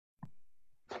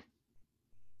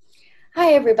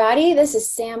Hi, everybody. This is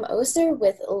Sam Oser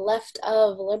with Left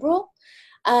of Liberal.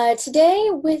 Today,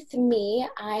 with me,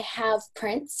 I have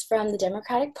Prince from the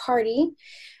Democratic Party.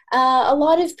 A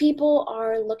lot of people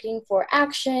are looking for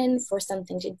action, for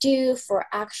something to do, for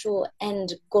actual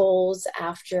end goals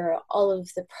after all of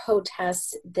the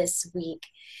protests this week.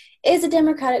 Is the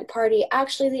Democratic Party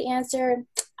actually the answer?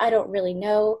 I don't really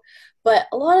know, but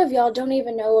a lot of y'all don't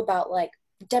even know about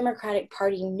Democratic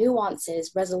Party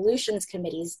nuances, resolutions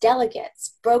committees,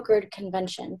 delegates, brokered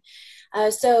convention.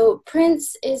 So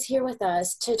Prince is here with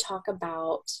us to talk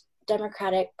about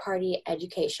Democratic Party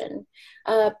education.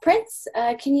 Prince,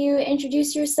 can you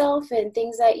introduce yourself and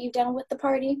things that you've done with the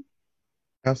party?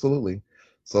 Absolutely.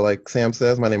 So, like Sam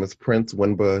says, my name is Prince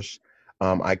Winbush.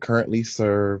 I currently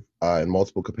serve in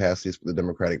multiple capacities for the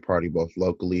Democratic Party, both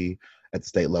locally at the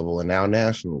state level and now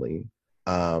nationally.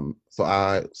 So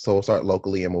we'll start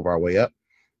locally and move our way up.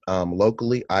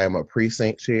 Locally, I am a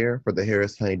precinct chair for the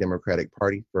Harris County Democratic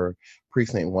Party for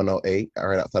Precinct 108,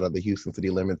 right outside of the Houston city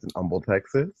limits in Humble,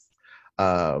 Texas.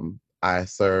 I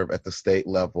serve at the state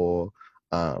level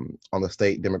on the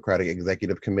state Democratic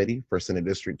Executive Committee for Senate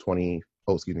District 20,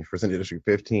 oh, excuse me, for Senate District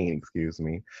 15, excuse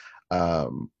me.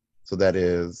 So that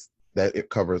it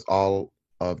covers all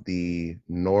of the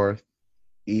north,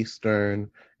 eastern,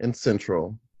 and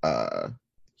central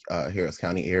Harris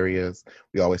County areas.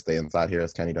 We always stay inside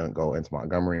Harris County, don't go into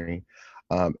Montgomery.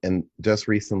 And just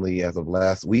recently, as of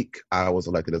last week, I was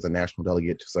elected as a national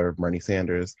delegate to serve Bernie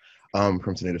Sanders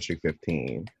from Senate District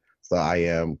 15. So I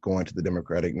am going to the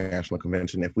Democratic National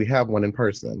Convention, if we have one in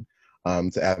person,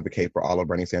 to advocate for all of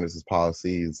Bernie Sanders'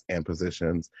 policies and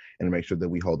positions and to make sure that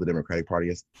we hold the Democratic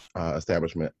Party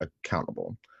establishment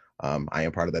accountable. I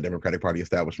am part of that Democratic Party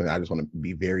establishment. I just want to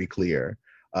be very clear.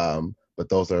 But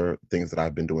those are things that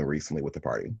I've been doing recently with the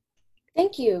party.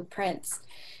 Thank you, Prince.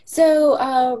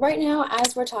 So, right now,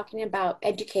 as we're talking about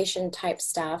education type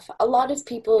stuff, a lot of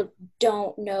people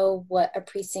don't know what a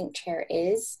precinct chair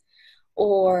is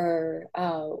or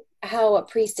how a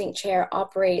precinct chair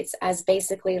operates as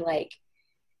basically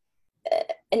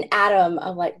an atom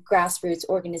of grassroots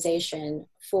organization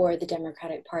for the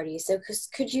Democratic Party. So,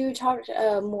 could you talk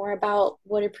more about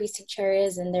what a precinct chair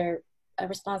is and their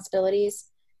responsibilities?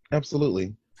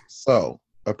 Absolutely. So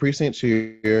a precinct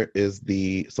chair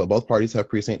so both parties have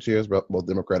precinct chairs, both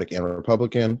Democratic and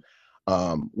Republican.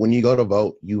 When you go to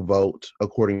vote, you vote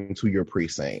according to your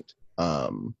precinct.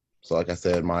 So like I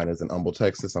said, mine is in Humble,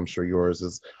 Texas. I'm sure yours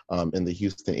is in the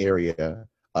Houston area.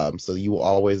 So you will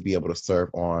always be able to serve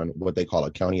on what they call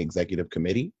a county executive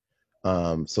committee.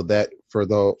 So that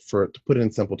to put it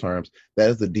in simple terms, that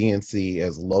is the DNC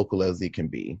as local as it can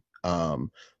be.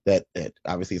 That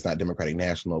obviously it's not Democratic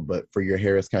National, but for your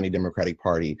Harris County Democratic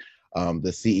Party,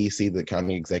 the CEC, the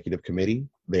County Executive Committee,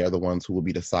 they are the ones who will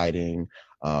be deciding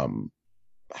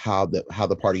how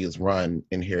the party is run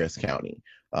in Harris County,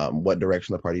 what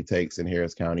direction the party takes in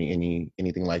Harris County,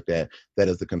 anything like that. That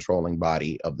is the controlling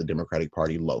body of the Democratic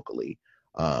Party locally.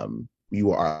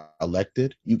 You are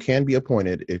elected. You can be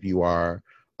appointed if you are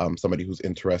somebody who's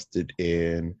interested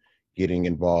in getting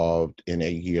involved in a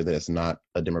year that is not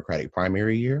a Democratic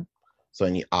primary year. So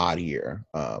any odd year,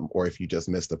 or if you just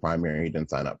missed the primary, you didn't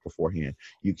sign up beforehand,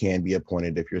 you can be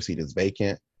appointed if your seat is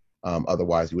vacant.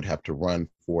 Otherwise, you would have to run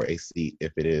for a seat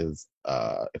if there's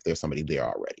somebody there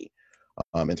already.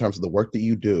 In terms of the work that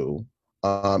you do,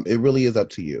 it really is up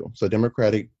to you. So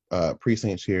Democratic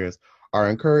precinct chairs are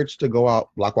encouraged to go out,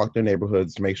 block walk their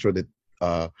neighborhoods to make sure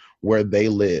that where they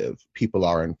live, people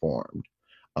are informed.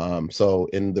 So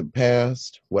in the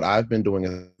past, what I've been doing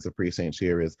as a precinct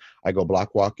chair is I go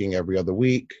block walking every other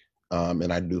week,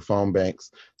 and I do phone banks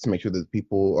to make sure that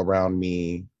people around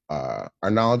me are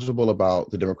knowledgeable about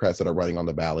the Democrats that are running on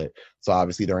the ballot. So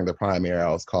obviously during the primary,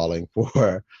 I was calling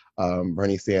for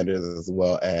Bernie Sanders as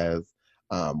well as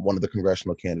one of the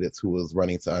congressional candidates who was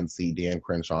running to unseat Dan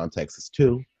Crenshaw in Texas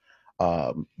too.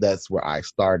 That's where I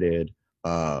started,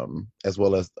 as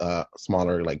well as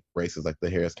smaller like races like the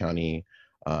Harris County,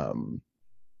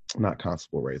 not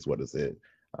constable race. What is it?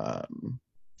 Um,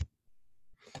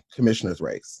 Commissioner's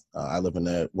race. I live in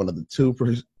one of the two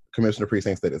commissioner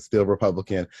precincts that is still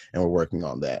Republican, and we're working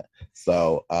on that.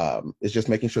 So it's just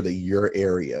making sure that your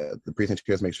area, the precinct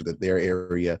chairs, make sure that their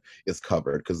area is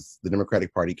covered because the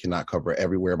Democratic Party cannot cover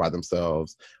everywhere by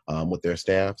themselves with their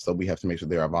staff. So we have to make sure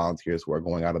there are volunteers who are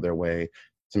going out of their way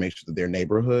to make sure that their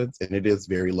neighborhoods, and it is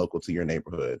very local to your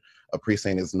neighborhood. A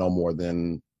precinct is no more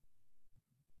than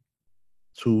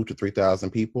 2 to 3,000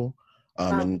 people.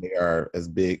 Wow. And they are as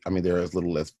big, I mean, they're as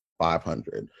little as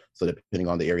 500. So depending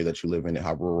on the area that you live in,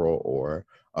 how rural or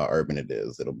urban it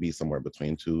is, it'll be somewhere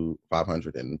between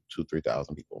 500 and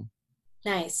 3,000 people.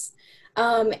 Nice.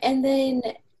 And then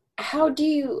how do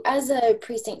you, as a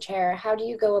precinct chair, how do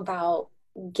you go about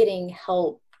getting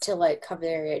help to like cover the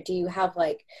area? Do you have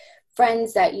like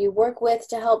friends that you work with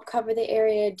to help cover the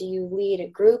area? Do you lead a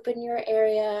group in your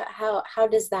area? How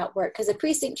does that work? Because a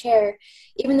precinct chair,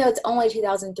 even though it's only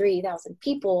 2,000, 3,000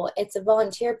 people, it's a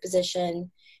volunteer position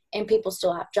and people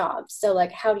still have jobs. So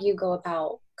like how do you go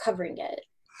about covering it?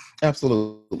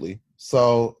 Absolutely.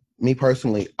 So, me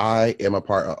personally, I am a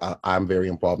part of, I'm very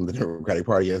involved in the Democratic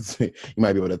Party, as you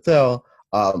might be able to tell.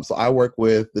 So, I work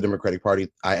with the Democratic Party.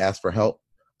 I ask for help.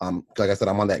 Like I said,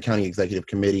 I'm on that county executive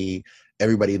committee.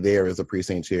 Everybody there is a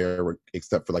precinct chair,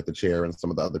 except for like the chair and some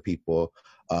of the other people.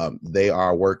 They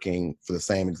are working for the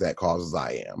same exact cause as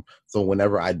I am. So,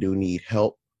 whenever I do need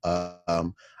help, I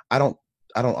don't,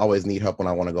 I don't always need help when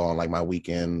I want to go on like my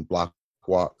weekend block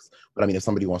walks. But I mean, if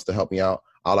somebody wants to help me out,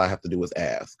 all I have to do is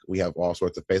ask. We have all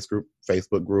sorts of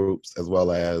Facebook groups, as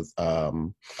well as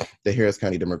the Harris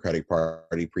County Democratic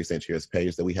Party Precinct Chairs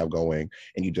page that we have going,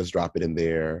 and you just drop it in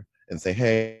there and say,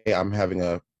 hey, I'm having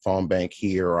a phone bank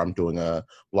here, or I'm doing a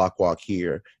block walk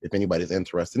here. If anybody's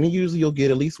interested, and usually you'll get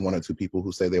at least one or two people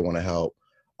who say they want to help.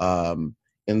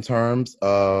 In terms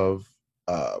of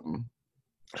um,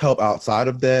 help outside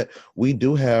of that, we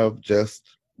do have just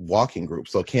walking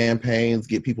groups. So campaigns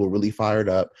get people really fired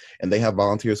up, and they have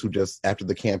volunteers who just after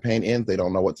the campaign ends, they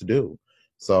don't know what to do.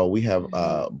 So we have Mhm.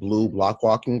 a Blue Block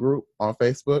Walking group on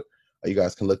Facebook. You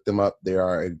guys can look them up. They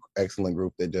are an excellent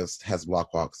group that just has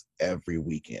block walks every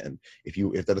weekend. If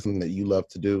that is something that you love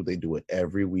to do, they do it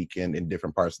every weekend in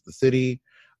different parts of the city,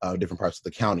 different parts of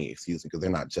the county, excuse me, because they're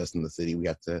not just in the city. We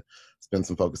have to spend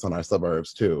some focus on our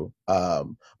suburbs too.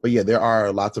 But yeah, there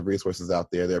are lots of resources out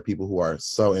there. There are people who are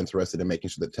so interested in making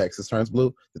sure that Texas turns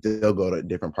blue that they'll go to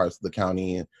different parts of the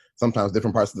county and sometimes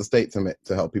different parts of the state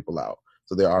to help people out.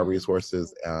 So there are Mhm.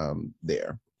 resources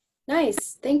there.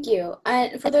 Nice, thank you.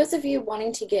 And for those of you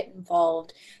wanting to get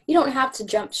involved, you don't have to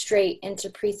jump straight into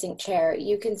precinct chair.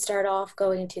 You can start off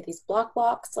going to these block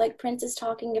walks like Prince is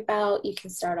talking about. You can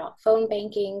start off phone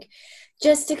banking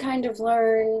just to kind of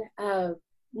learn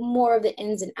more of the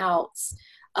ins and outs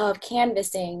of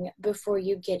canvassing before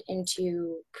you get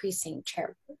into precinct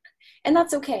chair work. And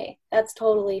that's okay. That's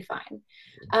totally fine.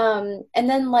 And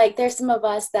then, like, there's some of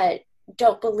us that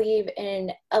don't believe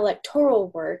in electoral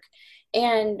work,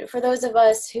 and for those of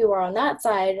us who are on that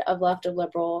side of left of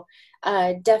liberal,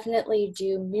 definitely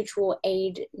do mutual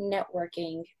aid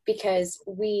networking because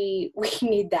we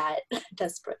need that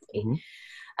desperately.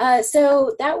 Mm-hmm.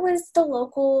 So that was the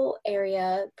local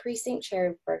area precinct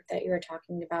chair work that you were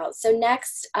talking about. So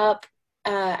next up,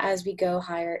 as we go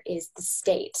higher, is the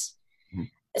state.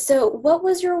 So what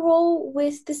was your role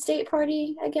with the state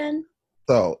party again?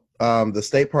 So the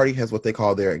state party has what they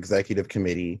call their executive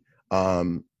committee.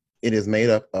 Um, it is made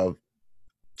up of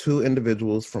two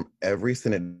individuals from every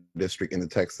Senate district in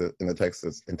Texas,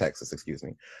 excuse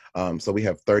me. So we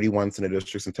have 31 Senate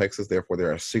districts in Texas. Therefore,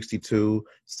 there are 62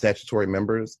 statutory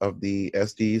members of the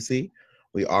SDEC.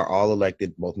 We are all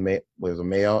elected, there's a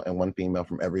male and one female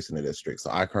from every Senate district.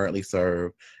 So I currently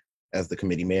serve as the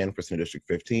committee man for Senate District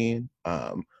 15.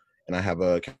 And I have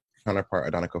a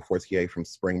counterpart, Adonica Fortier from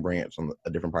Spring Branch on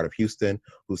a different part of Houston,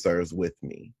 who serves with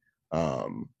me.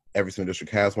 Every Senate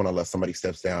district has one unless somebody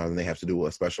steps down and they have to do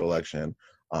a special election.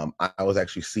 I was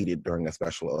actually seated during a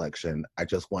special election. I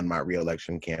just won my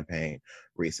reelection campaign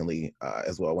recently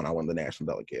as well when I won the national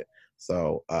delegate.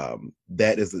 So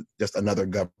that is just another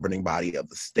governing body of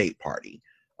the state party.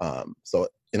 So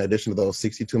in addition to those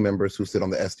 62 members who sit on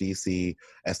the SDC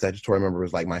as statutory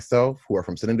members like myself, who are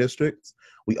from Senate districts,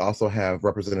 we also have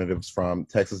representatives from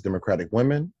Texas Democratic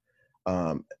Women,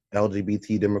 um,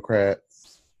 LGBT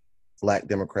Democrats, Black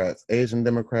Democrats, Asian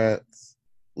Democrats,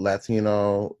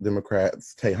 Latino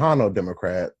Democrats, Tejano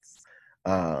Democrats,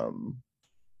 um,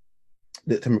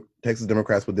 Texas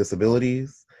Democrats with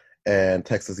Disabilities, and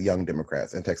Texas Young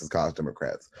Democrats and Texas College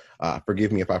Democrats.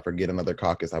 Forgive me if I forget another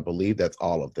caucus. I believe that's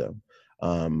all of them.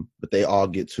 But they all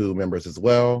get two members as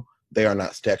well. They are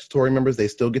not statutory members. They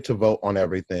still get to vote on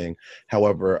everything.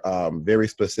 However, very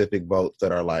specific votes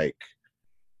that are like,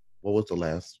 what was the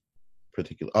last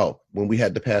particular? Oh, when we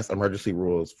had to pass emergency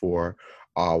rules for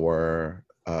our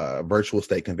virtual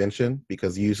state convention,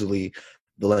 because usually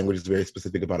the language is very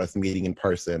specific about us meeting in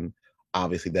person.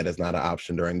 Obviously, that is not an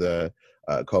option during the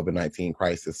COVID-19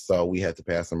 crisis. So we had to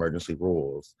pass emergency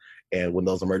rules. And when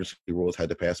those emergency rules had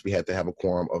to pass, we had to have a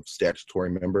quorum of statutory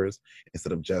members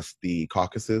instead of just the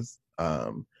caucuses.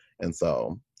 And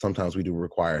so sometimes we do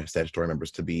require statutory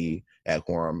members to be at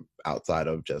quorum outside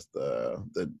of just the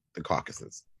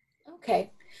caucuses.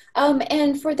 Okay.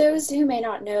 And for those who may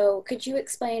not know, could you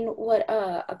explain what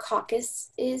a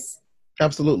caucus is?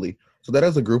 Absolutely. So that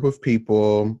is a group of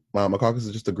people. A caucus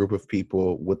is just a group of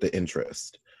people with the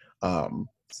interest.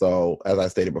 So as I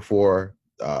stated before,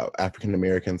 African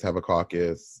Americans have a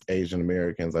caucus, Asian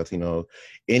Americans, Latino,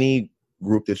 any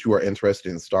group that you are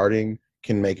interested in starting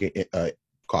can make a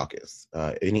caucus,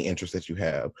 any interest that you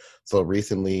have. So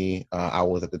recently, I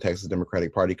was at the Texas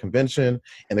Democratic Party convention,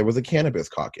 and there was a cannabis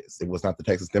caucus. It was not the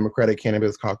Texas Democratic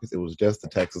Cannabis Caucus, it was just the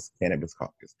Texas Cannabis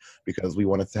Caucus, because we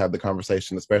wanted to have the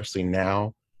conversation, especially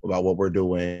now, about what we're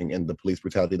doing and the police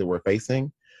brutality that we're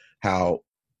facing, how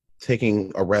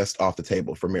taking arrest off the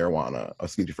table for marijuana,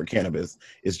 excuse me, for cannabis,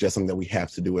 is just something that we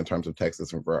have to do in terms of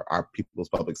Texas and for our people's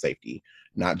public safety,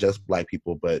 not just Black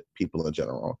people, but people in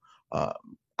general.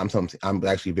 I'm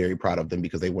actually very proud of them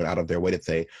because they went out of their way to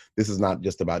say, this is not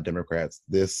just about Democrats.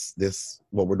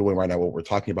 What we're doing right now, what we're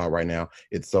talking about right now,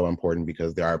 it's so important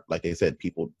because there are, like they said,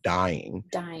 people dying,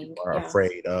 Dying, are yeah.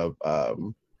 afraid of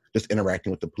just interacting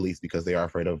with the police because they are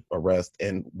afraid of arrest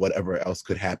and whatever else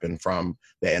could happen from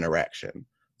the interaction.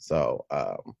 So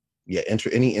yeah,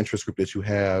 any interest group that you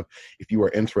have, if you are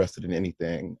interested in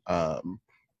anything,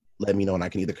 let me know and I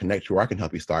can either connect you or I can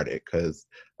help you start it because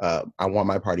I want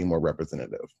my party more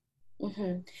representative.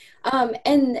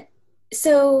 And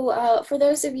so, for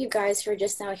those of you guys who are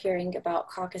just now hearing about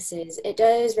caucuses, it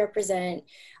does represent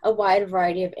a wide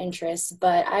variety of interests,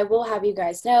 but I will have you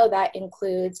guys know that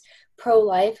includes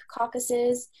pro-life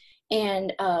caucuses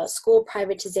and school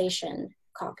privatization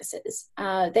caucuses.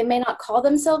 They may not call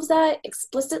themselves that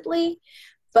explicitly,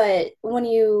 but when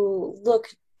you look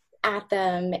at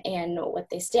them and what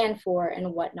they stand for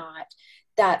and whatnot,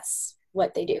 that's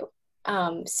what they do.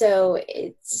 So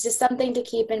it's just something to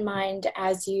keep in mind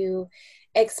as you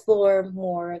explore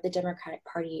more the Democratic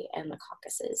Party and the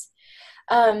caucuses.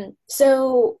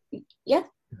 So, yeah.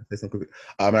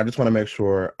 I just want to make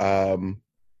sure.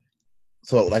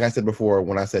 So, like I said before,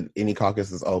 when I said any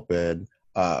caucus is open,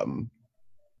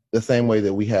 the same way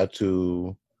that we had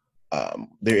to,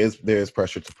 there is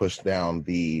pressure to push down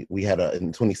we had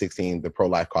in 2016, the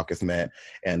pro-life caucus met,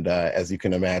 and as you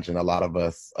can imagine, a lot of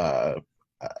us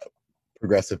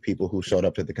progressive people who showed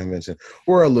up to the convention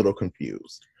were a little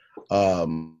confused.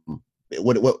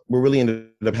 What really ended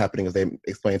up happening is they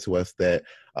explained to us that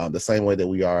the same way that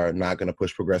we are not going to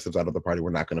push progressives out of the party,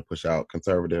 we're not going to push out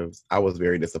conservatives. I was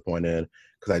very disappointed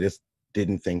because I just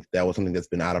didn't think that was something that's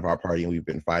been out of our party and we've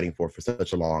been fighting for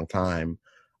such a long time.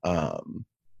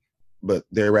 But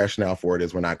their rationale for it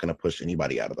is we're not going to push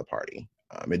anybody out of the party.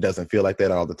 It doesn't feel like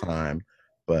that all the time,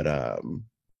 but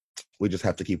we just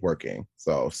have to keep working.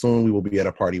 So soon we will be at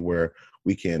a party where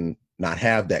we can not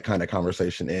have that kind of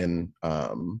conversation in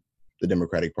the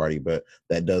Democratic Party, but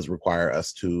that does require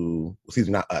us to, excuse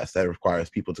me, not us, that requires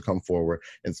people to come forward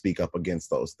and speak up against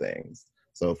those things.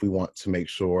 So if we want to make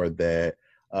sure that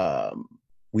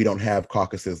we don't have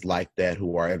caucuses like that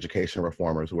who are education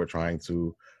reformers who are trying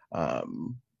to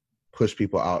push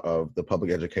people out of the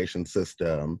public education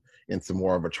system into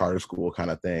more of a charter school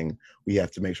kind of thing, we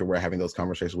have to make sure we're having those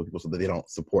conversations with people so that they don't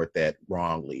support that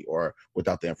wrongly or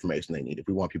without the information they need. If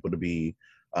we want people to be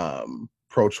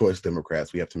pro-choice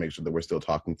Democrats, we have to make sure that we're still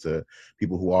talking to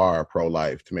people who are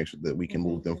pro-life to make sure that we can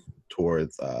move them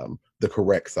towards the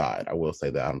correct side. I will say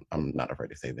that. I'm not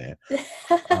afraid to say that.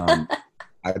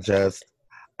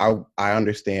 I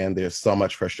understand there's so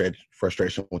much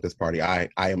frustration with this party. I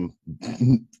am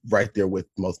right there with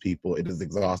most people. It is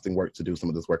exhausting work to do some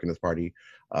of this work in this party.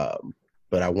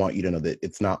 But I want you to know that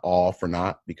it's not all for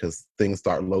naught because things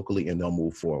start locally and they'll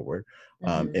move forward.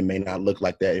 It may not look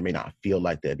like that. It may not feel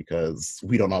like that because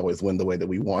we don't always win the way that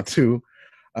we want to.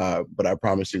 But I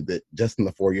promise you that just in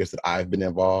the 4 years that I've been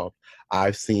involved,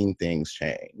 I've seen things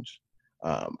change.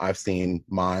 I've seen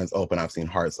minds open. I've seen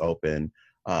hearts open.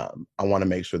 I want to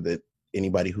make sure that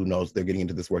anybody who knows they're getting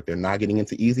into this work, they're not getting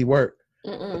into easy work,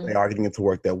 but they are getting into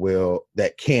work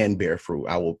that can bear fruit.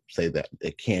 I will say that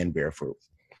it can bear fruit.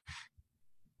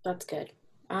 That's good.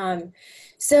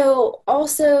 So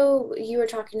also you were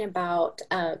talking about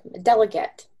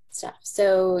delegate stuff.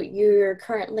 So you're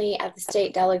currently at the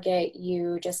state delegate.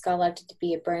 You just got elected to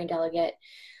be a Brain delegate.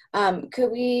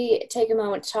 Could we take a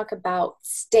moment to talk about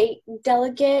state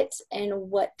delegate and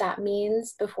what that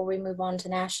means before we move on to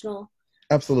national?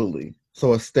 Absolutely.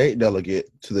 So a state delegate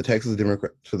to the Texas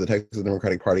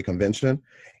Democratic Party convention,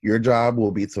 your job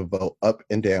will be to vote up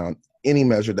and down any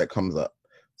measure that comes up.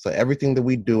 So everything that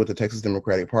we do at the Texas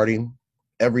Democratic Party,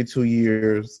 every 2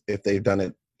 years, if they've done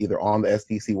it either on the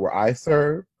SDC where I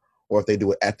serve, or if they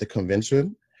do it at the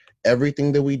convention,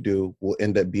 everything that we do will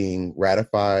end up being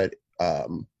ratified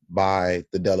by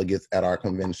the delegates at our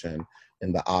convention.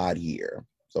 in the odd year.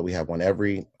 So we have one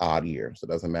every odd year. So it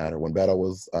doesn't matter. When Beto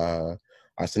was our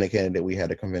Senate candidate, we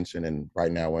had a convention. And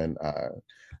right now when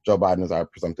Joe Biden is our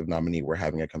presumptive nominee, we're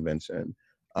having a convention.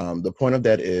 The point of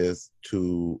that is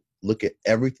to look at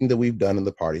everything that we've done in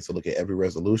the party. So look at every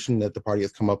resolution that the party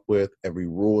has come up with, every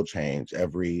rule change,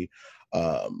 every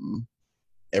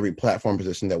platform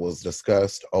position that was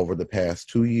discussed over the past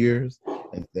 2 years,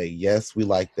 and say, yes, we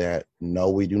like that. No,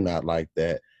 we do not like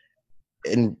that.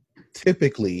 And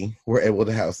typically, we're able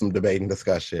to have some debate and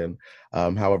discussion.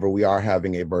 However, we are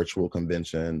having a virtual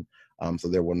convention, so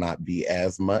there will not be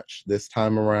as much this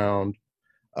time around.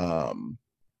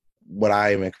 What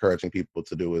I am encouraging people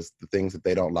to do is the things that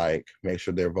they don't like, make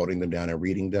sure they're voting them down and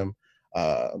reading them.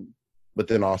 But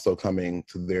then also coming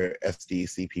to their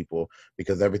SDC people,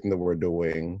 because everything that we're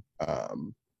doing,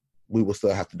 we will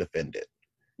still have to defend it.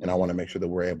 And I want to make sure that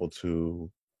we're able to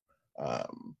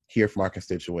hear from our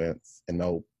constituents and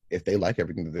know if they like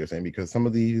everything that they're saying, because some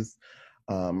of these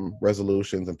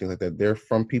resolutions and things like that, they're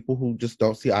from people who just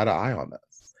don't see eye to eye on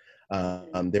us.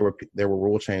 There were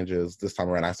rule changes this time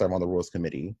around. I serve on the rules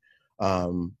committee.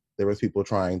 There was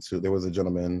a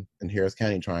gentleman in Harris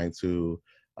County trying to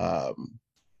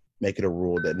make it a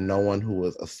rule that no one who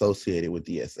was associated with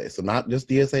DSA, so not just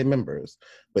DSA members,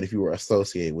 but if you were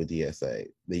associated with DSA,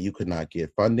 that you could not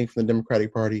get funding from the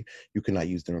Democratic Party, you could not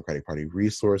use Democratic Party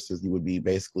resources, you would be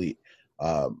basically,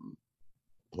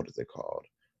 what is it called?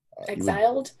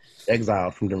 Exiled?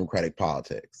 Exiled from Democratic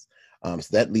politics. So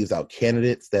that leaves out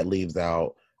candidates, that leaves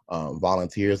out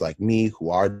volunteers like me who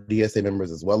are DSA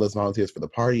members as well as volunteers for the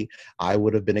party. I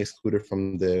would have been excluded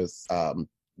from this.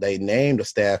 They named a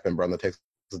staff member on the Texas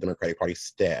Democratic Party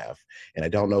staff, and I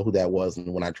don't know who that was.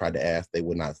 And when I tried to ask, they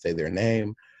would not say their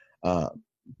name.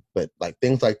 But like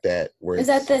things like that. Is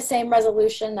that the same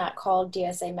resolution that called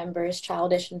DSA members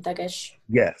childish and thuggish?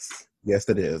 Yes,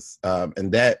 it is. And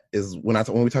that is when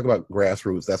we talk about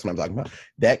grassroots, that's what I'm talking about.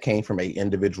 That came from an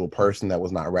individual person that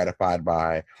was not ratified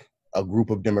by a group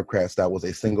of Democrats. That was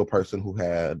a single person who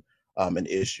had an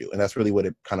issue, and that's really what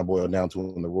it kind of boiled down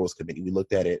to in the Rules Committee. We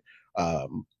looked at it.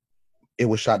 It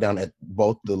was shot down at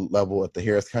both the level, at the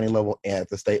Harris County level and at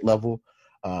the state level,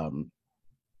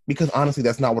 because honestly,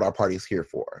 that's not what our party is here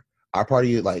for. Our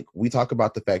party, like, we talk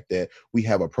about the fact that we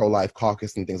have a pro-life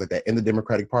caucus and things like that in the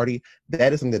Democratic Party.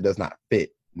 That is something that does not fit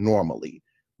normally.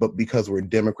 But because we're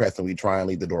Democrats and we try and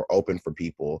leave the door open for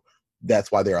people,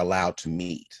 that's why they're allowed to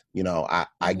meet. You know,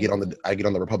 I get on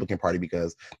the Republican Party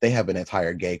because they have an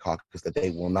entire gay caucus that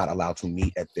they will not allow to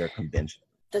meet at their convention.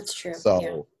 That's true.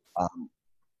 So, yeah.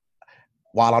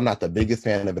 While I'm not the biggest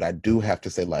fan of it, I do have to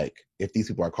say, like, if these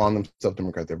people are calling themselves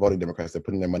Democrats, they're voting Democrats, they're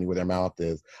putting their money where their mouth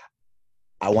is,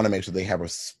 I want to make sure they have a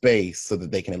space so that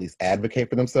they can at least advocate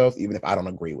for themselves, even if I don't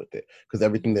agree with it. Because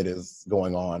everything that is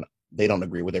going on, they don't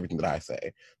agree with everything that I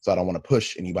say. So I don't want to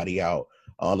push anybody out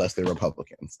unless they're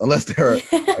Republicans, unless they are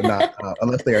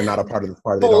not a part of this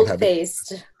party.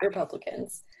 Bold-faced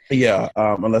Republicans. Yeah,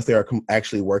 unless they are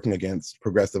actually working against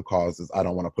progressive causes, I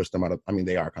don't want to push them out of. I mean,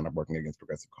 they are kind of working against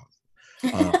progressive causes.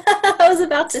 I was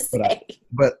about to say.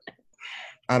 But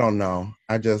I don't know.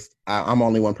 I'm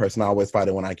only one person. I always fight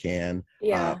it when I can.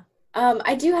 Yeah.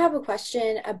 I do have a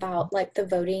question about like the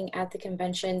voting at the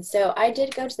convention. So I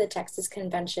did go to the Texas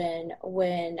convention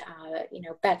when,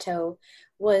 Beto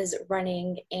was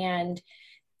running, and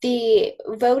the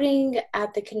voting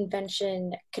at the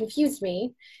convention confused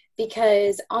me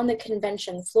because on the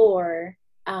convention floor,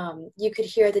 you could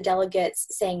hear the delegates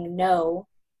saying no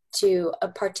to a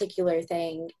particular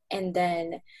thing, and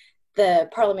then the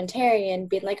parliamentarian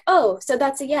being like, oh, so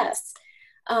that's a yes.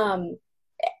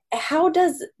 How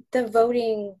does the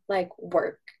voting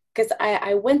work? Because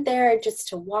I went there just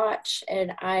to watch,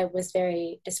 and I was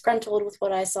very disgruntled with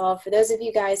what I saw. For those of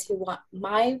you guys who want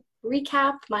my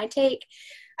recap, my take,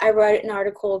 I wrote an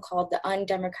article called The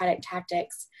Undemocratic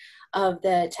Tactics of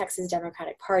the Texas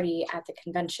Democratic Party at the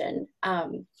convention.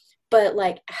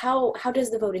 But how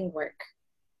does the voting work?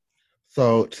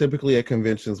 So typically at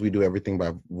conventions, we do everything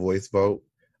by voice vote.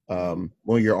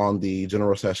 When you're on the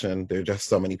general session, there are just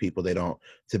so many people, they don't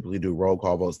typically do roll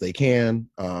call votes. They can.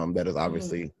 That is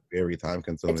obviously very time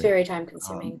consuming. It's very time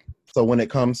consuming. So when it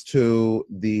comes to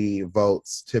the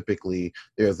votes, typically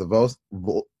there's a vote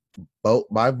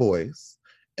by voice.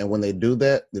 And when they do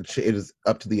that, it is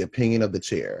up to the opinion of the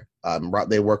chair.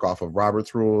 They work off of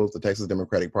Robert's rules, the Texas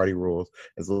Democratic Party rules,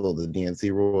 as well as the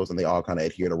DNC rules, and they all kind of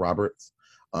adhere to Roberts.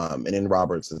 And in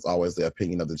Roberts, it's always the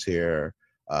opinion of the chair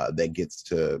that gets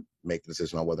to make the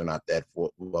decision on whether or not that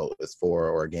vote is for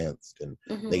or against, and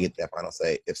they get that final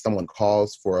say. If someone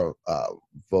calls for a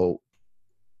vote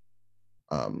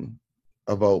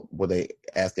a vote where they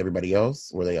ask everybody else,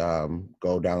 where they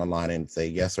go down the line and say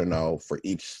yes or no for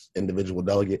each individual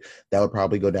delegate. That would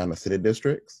probably go down to Senate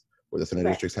districts, where the Senate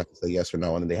Right. districts have to say yes or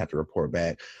no, and then they have to report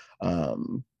back.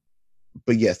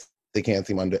 But yes, they can't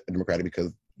seem undemocratic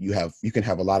because you can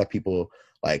have a lot of people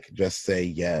like just say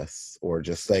yes or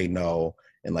just say no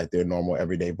in like their normal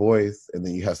everyday voice, and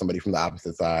then you have somebody from the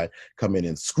opposite side come in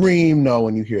and scream no,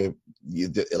 and you hear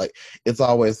like it's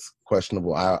always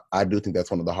questionable. I do think that's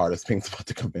one of the hardest things about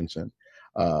the convention.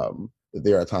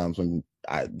 There are times when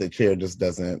the chair just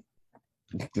does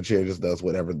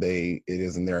whatever it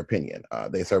is in their opinion.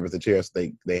 They serve as the chair, so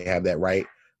they have that right.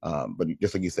 But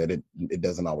just like you said, it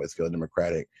doesn't always feel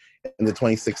democratic. In the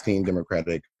 2016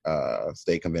 Democratic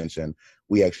State Convention,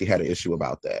 we actually had an issue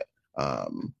about that.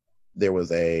 There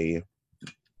was a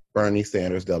Bernie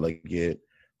Sanders delegate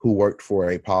who worked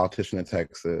for a politician in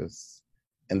Texas,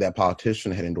 and that politician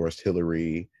had endorsed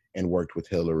Hillary and worked with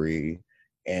Hillary.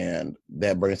 And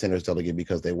that Bernie Sanders delegate,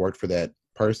 because they worked for that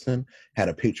person, had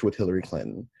a picture with Hillary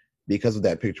Clinton. Because of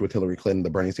that picture with Hillary Clinton, the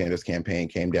Bernie Sanders campaign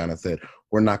came down and said,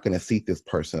 we're not going to seat this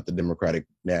person at the Democratic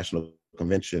National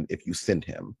Convention if you send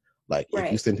him. Like, Right.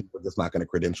 if you send him, we're just not going to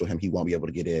credential him. He won't be able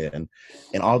to get in.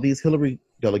 And all these Hillary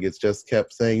delegates just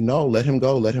kept saying, no, let him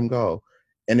go, let him go.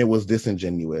 And it was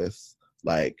disingenuous,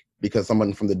 like, because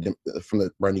someone from the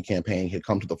Bernie campaign had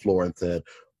come to the floor and said,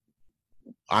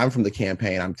 I'm from the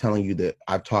campaign. I'm telling you that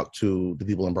I've talked to the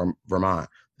people in Vermont.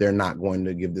 They're not going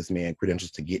to give this man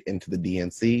credentials to get into the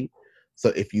DNC. So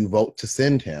if you vote to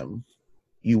send him,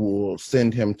 you will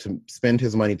send him to spend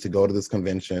his money to go to this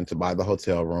convention, to buy the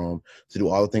hotel room, to do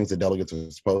all the things the delegates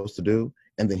are supposed to do,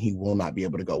 and then he will not be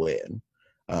able to go in.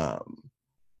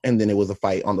 And then it was a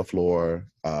fight on the floor,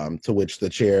 to which the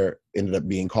chair ended up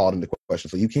being called into question.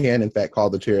 So you can, in fact, call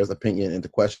the chair's opinion into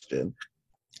question.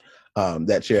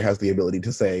 That chair has the ability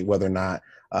to say whether or not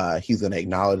he's going to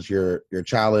acknowledge your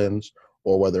challenge,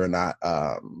 or whether or not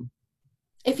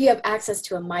if you have access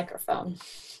to a microphone.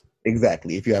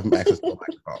 Exactly. If you have access to a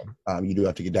microphone, you do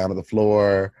have to get down to the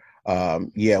floor.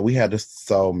 Yeah, we had just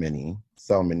so many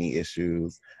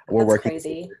issues. We're working.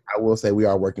 Crazy. I will say we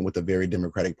are working with a very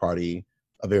Democratic Party,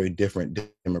 a very different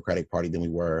Democratic Party than we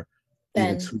were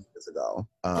even 2 years ago.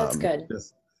 That's good.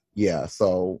 Yeah.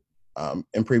 So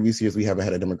in previous years, we haven't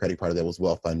had a Democratic Party that was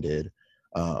well funded.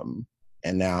 And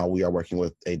now we are working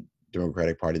with a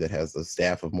Democratic Party that has a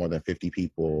staff of more than 50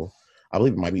 people. I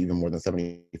believe it might be even more than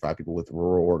 75 people, with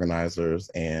rural organizers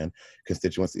and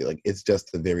constituency. Like, it's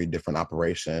just a very different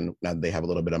operation. Now that they have a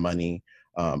little bit of money,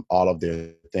 all of their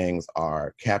things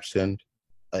are captioned.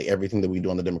 Like, everything that we do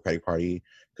on the Democratic Party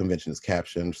convention is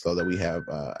captioned so that we have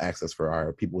access for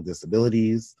our people with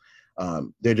disabilities.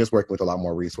 They're just working with a lot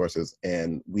more resources,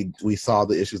 and we saw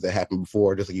the issues that happened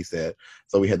before, just like you said.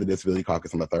 So we had the Disability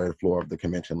Caucus on the 3rd floor of the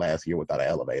convention last year without an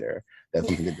elevator. That's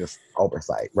something that just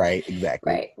oversight, right?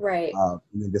 Exactly. Right. And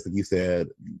then just like you said,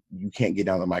 you can't get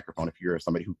down the microphone if you're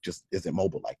somebody who just isn't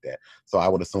mobile like that. So I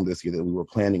would assume this year that we were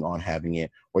planning on having it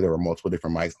where there were multiple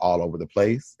different mics all over the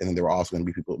place, and then there were also going to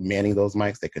be people manning those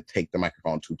mics that could take the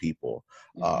microphone to people.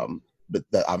 Mm-hmm. But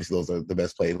obviously those are the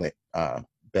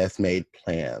best made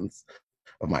plans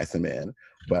of mice and men,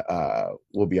 but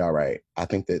we'll be all right. I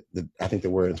think that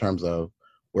we're, in terms of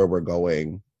where we're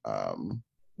going,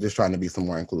 just trying to be some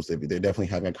more inclusive. They're definitely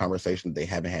having a conversation they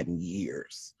haven't had in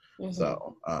years. Mm-hmm.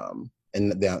 So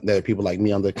and there are people like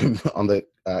me on the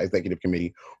executive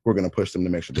committee who are going to push them to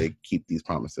make sure they keep these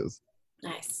promises.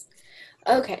 Nice.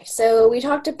 Okay, so we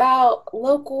talked about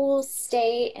local,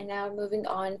 state, and now moving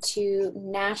on to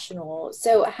national.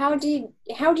 So how do you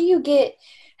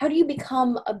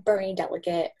become a Bernie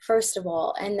delegate, first of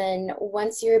all? And then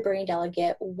once you're a Bernie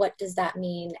delegate, what does that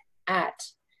mean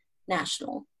at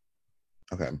national?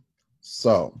 Okay,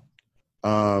 so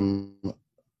the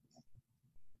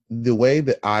way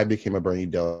that I became a Bernie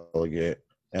delegate,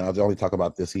 and I'll only talk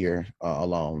about this year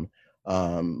alone,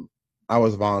 I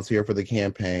was a volunteer for the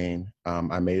campaign.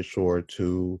 I made sure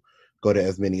to go to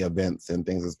as many events and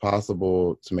things as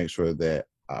possible to make sure that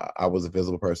I was a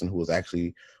visible person who was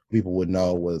actually, people would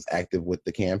know was active with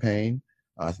the campaign.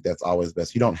 I think that's always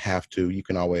best. You don't have to. You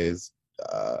can always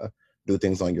do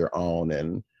things on your own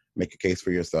and make a case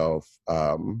for yourself.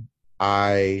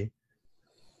 I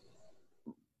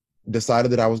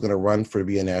decided that I was going to run to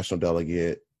be a national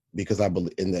delegate because at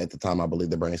the time I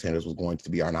believed that Bernie Sanders was going to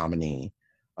be our nominee.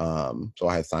 So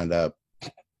I had signed up.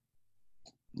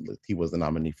 He was the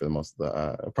nominee for the most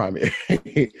of the primary.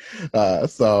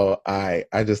 So I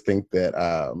just think that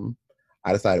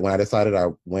I decided, I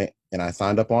went and I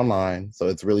signed up online. So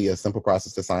it's really a simple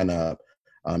process to sign up.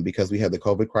 Because we had the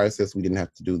COVID crisis, we didn't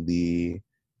have to do the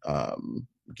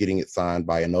getting it signed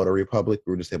by a notary public.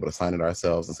 We were just able to sign it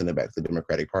ourselves and send it back to the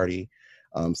Democratic Party,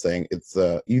 saying it's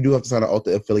you do have to sign an oath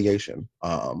of affiliation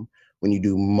when you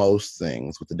do most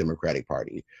things with the Democratic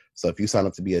Party. So if you sign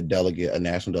up to be a delegate, a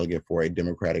national delegate for a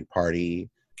Democratic Party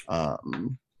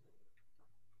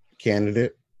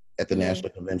candidate at the national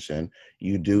convention,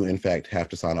 you do in fact have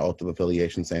to sign an oath of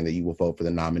affiliation saying that you will vote for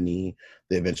the nominee,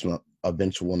 the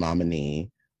eventual nominee,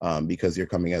 because you're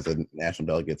coming as a national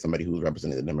delegate, somebody who's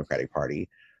representing the Democratic Party.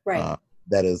 Right.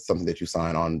 That is something that you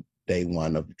sign on day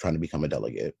one of trying to become a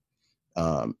delegate.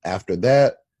 After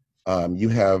that, you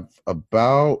have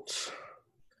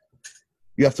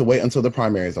to wait until the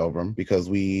primary is over, because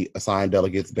we assign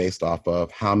delegates based off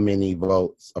of how many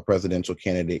votes a presidential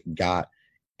candidate got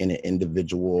in an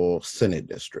individual Senate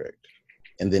district.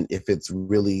 And then if it's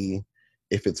really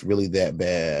that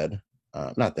bad,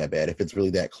 not that bad, if it's really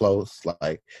that close,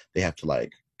 like they have to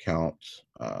like count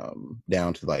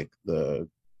down to like the,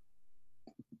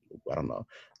 I don't know,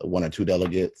 one or two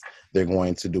delegates, they're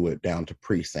going to do it down to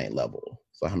precinct level.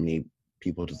 So how many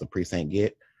people does the precinct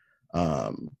get?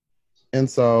 And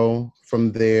so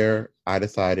from there, after I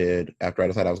decided I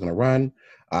was going to run,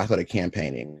 I started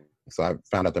campaigning. So I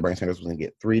found out that Bernie Sanders was going to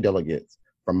get 3 delegates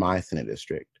from my Senate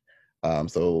district.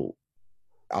 So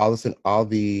all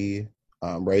the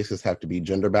races have to be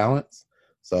gender balanced.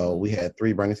 So we had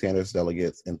 3 Bernie Sanders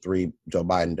delegates and 3 Joe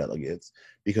Biden delegates,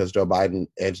 because Joe Biden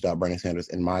edged out Bernie Sanders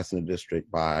in my Senate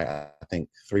district by, I think,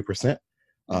 3%.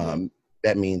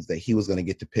 That means that he was going to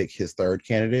get to pick his 3rd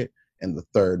candidate, and the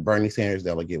 3rd Bernie Sanders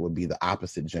delegate would be the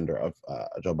opposite gender of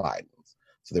Joe Biden's.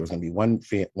 So there was going to be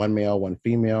one male, one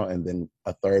female, and then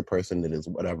a 3rd person that is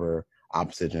whatever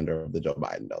opposite gender of the Joe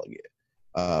Biden delegate.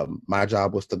 My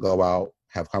job was to go out,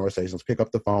 have conversations, pick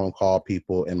up the phone, call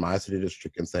people in my city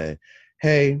district and say,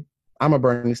 hey, I'm a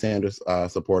Bernie Sanders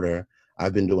supporter.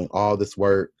 I've been doing all this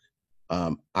work.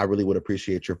 I really would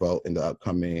appreciate your vote in the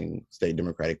upcoming state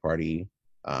Democratic Party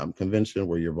convention,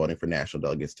 where you're voting for national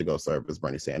delegates to go serve as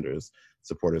Bernie Sanders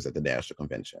supporters at the national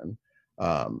convention.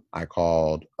 I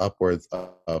called upwards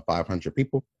of 500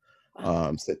 people,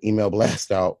 sent email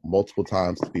blast out multiple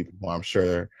times to people who I'm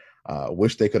sure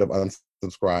wish they could have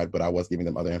unsubscribed, but I was giving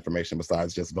them other information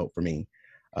besides just vote for me.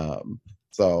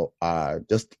 So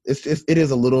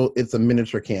it's a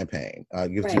miniature campaign.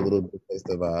 It gives you a little bit of taste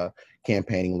of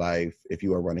campaigning life if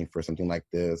you are running for something like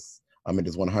this. It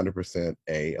is 100%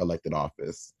 a elected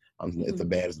office. It's a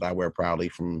badge that I wear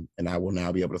proudly and I will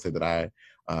now be able to say that I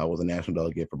was a national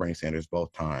delegate for Bernie Sanders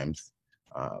both times.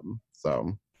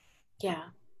 Yeah,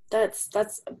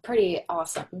 that's pretty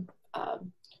awesome.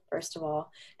 First of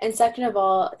all, and second of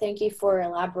all, thank you for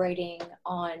elaborating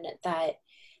on that.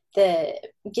 The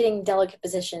getting delegate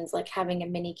positions, like having a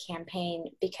mini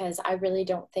campaign, because I really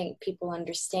don't think people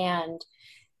understand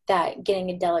that getting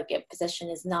a delegate position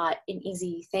is not an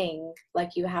easy thing.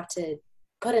 Like, you have to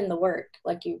put in the work,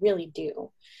 like you really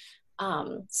do.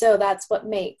 So that's what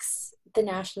makes the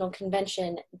national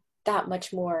convention that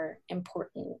much more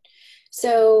important.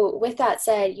 So with that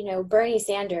said, Bernie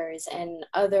Sanders and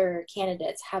other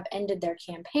candidates have ended their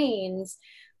campaigns,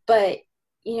 but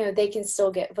they can still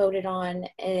get voted on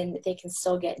and they can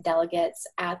still get delegates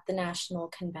at the national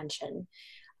convention.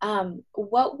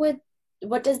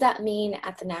 What does that mean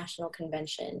at the national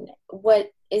convention?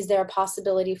 Is there a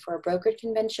possibility for a brokered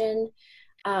convention?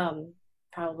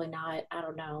 Probably not. I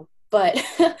don't know. But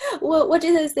what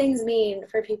do those things mean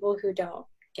for people who don't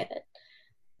get it?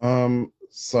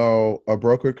 So a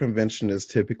brokered convention is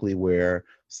typically where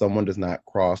someone does not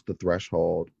cross the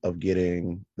threshold of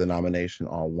getting the nomination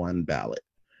on one ballot.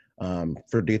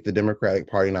 For the Democratic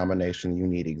Party nomination, you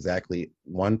need exactly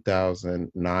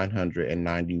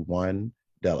 1,991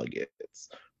 delegates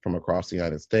from across the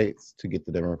United States to get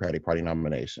the Democratic Party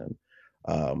nomination.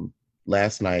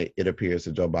 Last night, it appears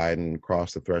that Joe Biden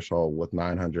crossed the threshold with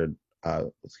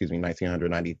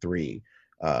 1,993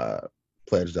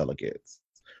 pledged delegates.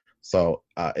 So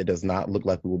it does not look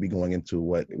like we will be going into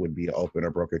what would be an open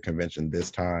or brokered convention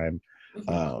this time.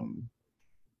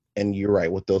 And you're right,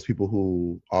 with those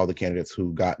people all the candidates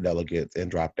who got delegates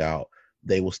and dropped out,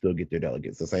 they will still get their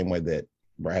delegates. The same way that,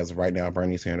 as of right now,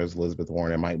 Bernie Sanders, Elizabeth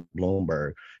Warren, and Mike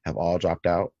Bloomberg have all dropped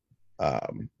out.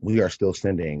 We are still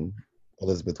sending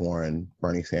Elizabeth Warren,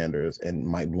 Bernie Sanders, and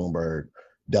Mike Bloomberg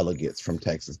delegates from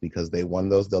Texas, because they won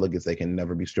those delegates. They can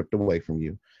never be stripped away from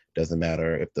you. Doesn't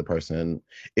matter if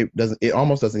it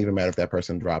almost doesn't even matter if that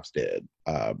person drops dead.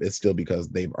 It's still because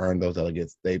they've earned those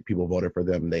delegates. People voted for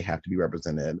them. They have to be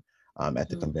represented at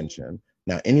the convention.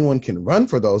 Now, anyone can run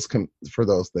for those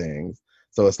things.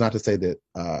 So it's not to say that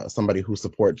somebody who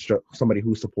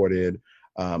supported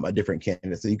a different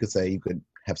candidate. So you could say you could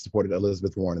have supported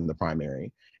Elizabeth Warren in the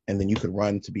primary, and then you could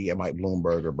run to be a Mike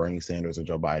Bloomberg or Bernie Sanders or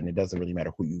Joe Biden. It doesn't really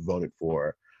matter who you voted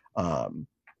for.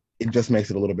 It just makes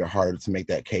it a little bit harder to make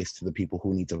that case to the people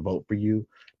who need to vote for you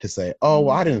to say, oh,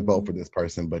 well, I didn't vote for this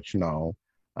person, but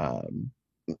I'm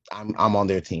on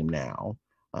their team now.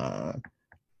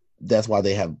 That's why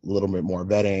they have a little bit more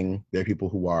vetting. There are people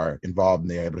who are involved and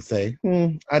they're able to say,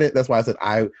 I did. That's why I said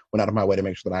I went out of my way to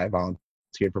make sure that I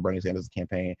volunteered for Bernie Sanders'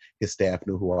 campaign. His staff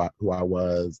knew who I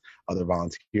was. Other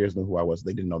volunteers knew who I was.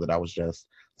 They didn't know that I was just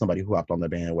somebody who hopped on the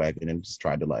bandwagon and just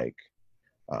tried to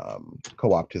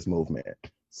co-opt his movement.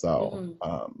 So,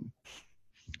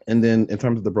 and then in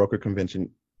terms of the broker convention,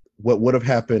 what would have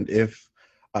happened if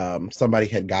somebody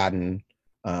had gotten,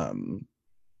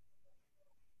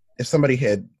 if somebody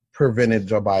had prevented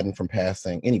Joe Biden from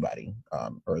passing, anybody,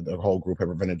 or the whole group had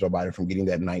prevented Joe Biden from getting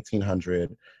that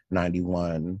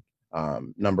 1,991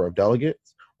 number of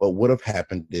delegates, what would have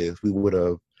happened is we would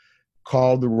have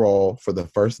called the roll for the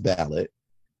first ballot,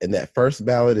 and that first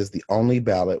ballot is the only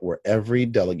ballot where every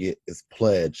delegate is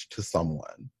pledged to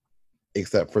someone,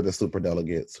 except for the super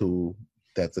delegates who,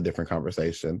 that's a different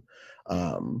conversation.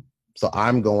 So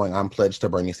I'm pledged to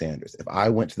Bernie Sanders. If I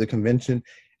went to the convention,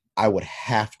 I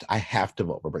have to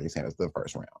vote for Bernie Sanders the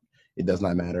first round. It does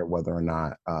not matter whether or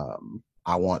not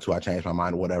I want to, I change my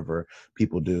mind, whatever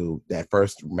people do. That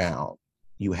first round,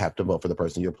 you have to vote for the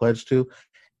person you're pledged to.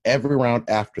 Every round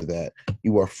after that,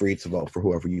 you are free to vote for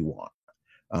whoever you want.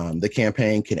 The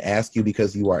campaign can ask you,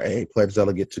 because you are a pledged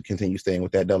delegate, to continue staying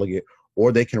with that delegate,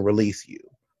 or they can release you.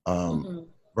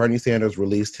 Bernie Sanders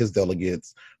released his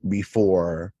delegates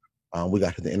before we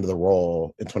got to the end of the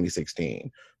roll in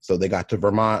 2016. So they got to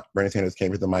Vermont. Bernie Sanders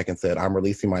came to the mic and said, I'm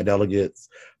releasing my delegates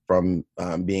from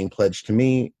being pledged to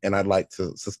me, and I'd like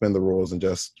to suspend the rules and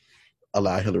just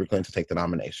allow Hillary Clinton to take the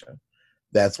nomination.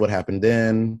 That's what happened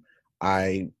then.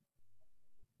 I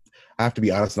have to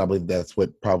be honest, and I believe that's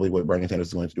probably what Bernie Sanders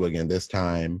is going to do again this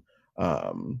time.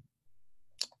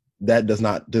 That does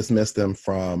not dismiss them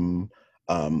from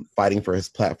fighting for his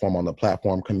platform on the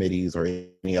platform committees or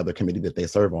any other committee that they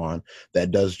serve on. That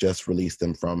does just release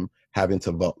them from having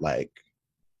to vote,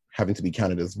 having to be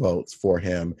counted as votes for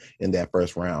him in that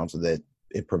first round, so that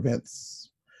it prevents.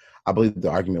 I believe the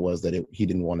argument was that he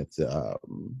didn't want it to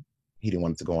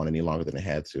go on any longer than it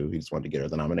had to. He just wanted to get her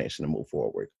the nomination and move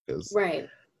forward. Right.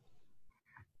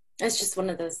 It's just one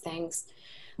of those things.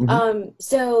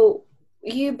 So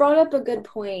you brought up a good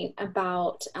point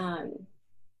about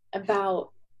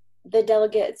the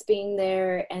delegates being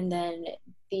there, and then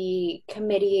the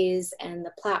committees and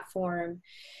the platform.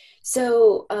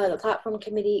 So the platform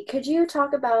committee, could you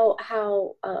talk about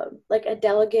how a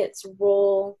delegate's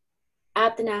role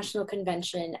at the national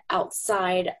convention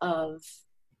outside of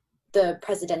the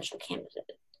presidential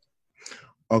candidate?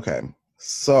 Okay,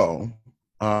 so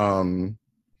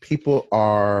people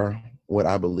are, what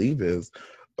I believe is,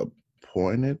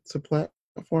 appointed to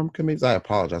platform committees. I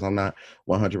apologize, I'm not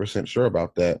 100% sure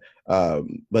about that.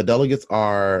 But delegates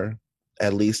are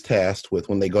at least tasked with,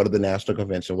 when they go to the national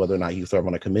convention, whether or not you serve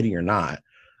on a committee or not,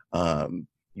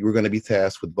 you are going to be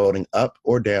tasked with voting up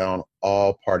or down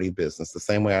all party business. The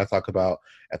same way I talk about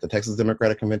at the Texas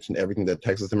Democratic Convention, everything that the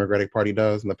Texas Democratic Party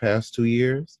does in the past 2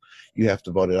 years, you have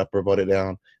to vote it up or vote it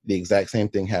down. The exact same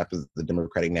thing happens at the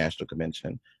Democratic National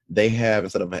Convention. They have,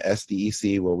 instead of an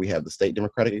SDEC where we have the State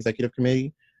Democratic Executive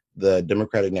Committee, the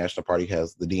Democratic National Party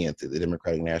has the DNC, the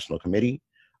Democratic National Committee,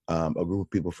 a group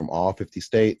of people from all 50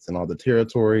 states and all the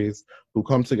territories who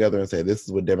come together and say, this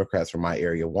is what Democrats from my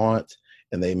area want.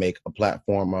 And they make a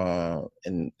platform,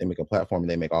 and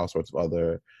they make all sorts of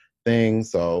other things.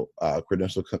 So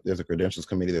there's a credentials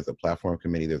committee, there's a platform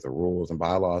committee, there's a rules and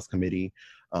bylaws committee,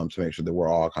 to make sure that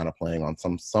we're all kind of playing on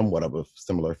somewhat of a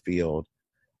similar field.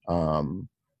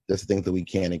 There's things that we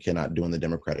can and cannot do in the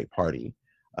Democratic Party.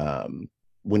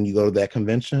 When you go to that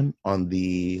convention, on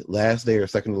the last day or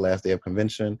second to last day of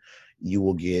convention, you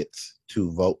will get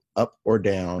to vote up or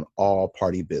down all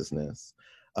party business.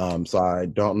 So I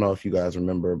don't know if you guys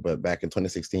remember, but back in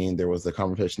 2016, there was a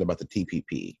conversation about the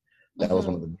TPP. That was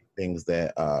one of the things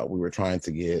that we were trying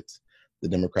to get the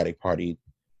Democratic Party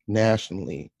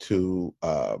nationally to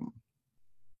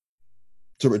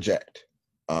reject.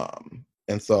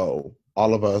 And so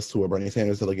all of us who are Bernie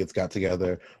Sanders delegates got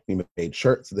together. We made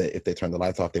shirts that if they turned the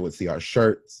lights off, they would see our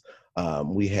shirts.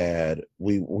 We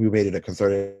made it a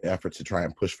concerted effort to try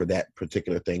and push for that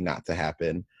particular thing not to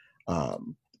happen.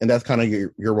 And that's kind of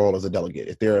your role as a delegate.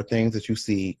 If there are things that you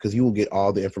see, because you will get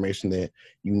all the information that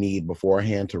you need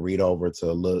beforehand to read over,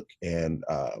 to look, and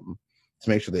to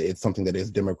make sure that it's something that is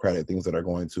democratic, things that are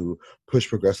going to push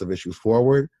progressive issues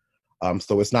forward.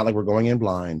 So it's not like we're going in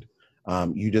blind.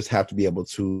 You just have to be able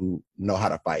to know how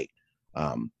to fight.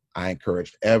 I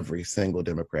encourage every single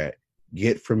Democrat,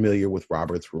 get familiar with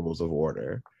Robert's Rules of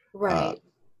Order. Right.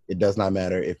 It does not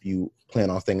matter if you plan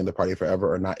on staying in the party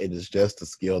forever or not. It is just a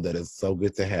skill that is so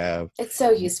good to have. It's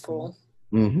so useful.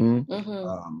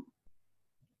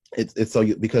 It's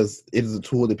so because it is a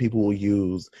tool that people will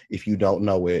use if you don't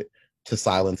know it to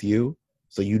silence you.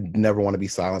 So you never want to be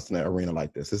silenced in an arena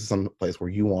like this. This is some place where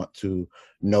you want to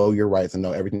know your rights and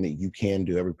know everything that you can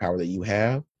do, every power that you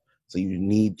have. So you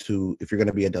need to, if you're going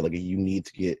to be a delegate, you need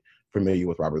to get familiar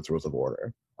with Robert's Rules of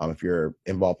Order. If you're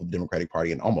involved with the Democratic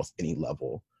Party in almost any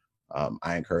level,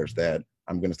 I encourage that.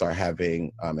 I'm going to start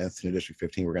having, in Senate District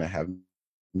 15, we're going to have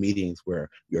meetings where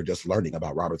you're just learning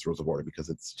about Robert's Rules of Order because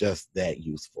it's just that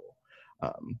useful.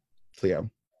 So yeah.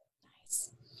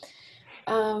 Nice.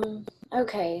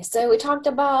 Okay, so we talked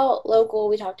about local,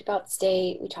 we talked about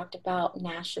state, we talked about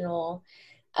national.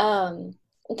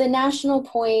 The national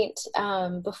point,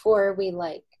 before we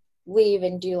leave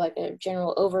and do like a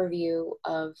general overview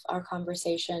of our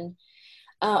conversation,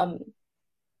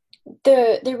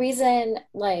 the reason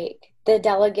like the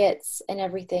delegates and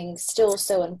everything still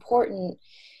so important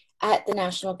at the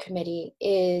national committee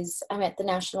is I'm at the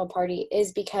national party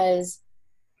is because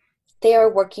they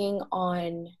are working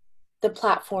on the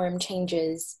platform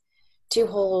changes to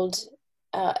hold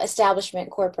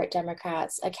establishment corporate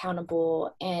Democrats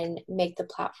accountable and make the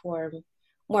platform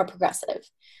more progressive.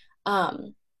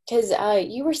 Because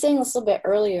you were saying this a little bit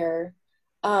earlier,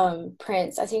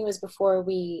 Prince, I think it was before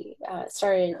we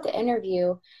started the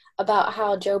interview, about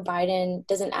how Joe Biden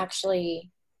doesn't actually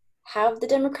have the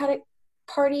Democratic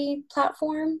Party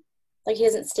platform. Like he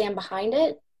doesn't stand behind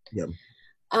it. Yeah.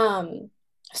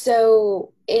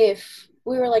 So if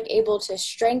we were like able to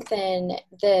strengthen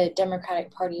the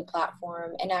Democratic Party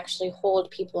platform and actually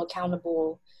hold people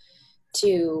accountable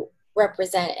to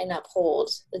represent and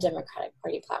uphold the Democratic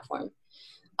Party platform.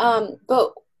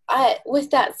 But with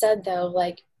that said, though,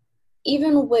 like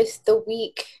even with the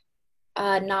weak,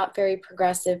 not very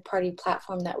progressive party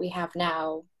platform that we have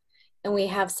now, and we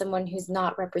have someone who's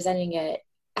not representing it,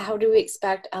 how do we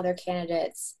expect other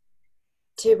candidates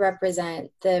to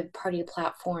represent the party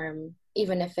platform,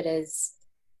 even if it is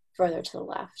further to the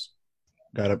left?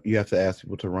 You have to ask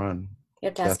people to run. You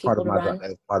have to ask people to run.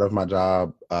 That's part of my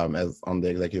job as on the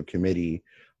executive committee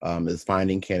is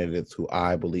finding candidates who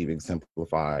I believe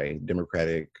exemplify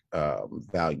democratic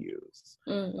values.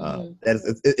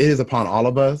 It is upon all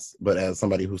of us, but as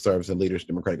somebody who serves in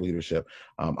democratic leadership,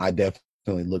 I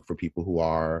definitely look for people who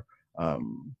are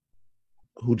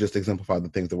who just exemplify the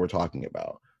things that we're talking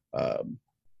about.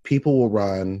 People will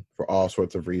run for all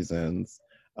sorts of reasons,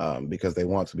 because they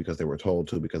want to, because they were told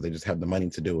to, because they just have the money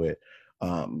to do it.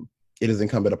 It is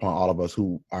incumbent upon all of us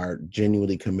who are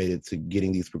genuinely committed to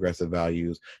getting these progressive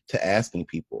values to asking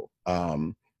people.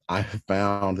 I have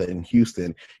found that in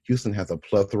Houston has a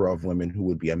plethora of women who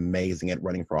would be amazing at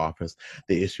running for office.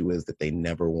 The issue is that they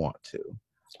never want to.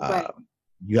 Right.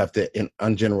 You have to,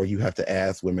 in general, you have to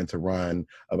ask women to run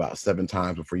about 7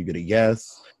 times before you get a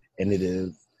yes. And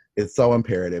it's so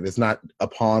imperative. It's not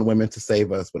upon women to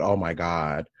save us, but oh my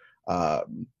God,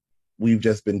 we've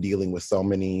just been dealing with so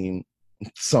many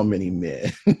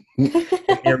men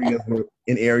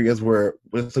in areas where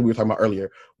we were talking about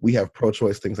earlier, we have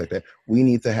pro-choice, things like that. We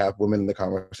need to have women in the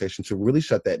conversation to really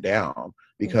shut that down,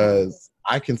 because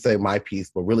I can say my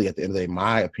piece, but really at the end of the day,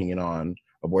 my opinion on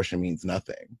abortion means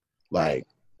nothing. Like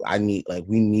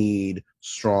we need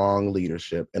strong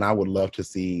leadership, and I would love to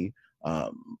see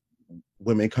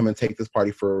women come and take this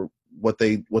party for what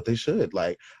they should.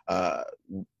 Like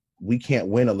we can't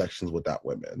win elections without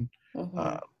women.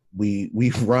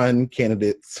 We've run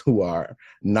candidates who are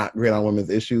not great on women's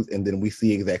issues, and then we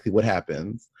see exactly what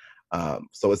happens.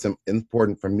 So it's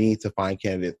important for me to find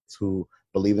candidates who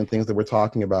believe in things that we're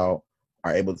talking about,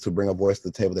 are able to bring a voice to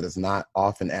the table that is not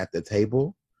often at the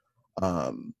table.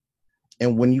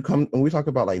 And when we talk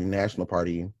about like national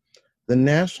party, the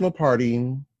national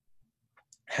party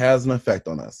has an effect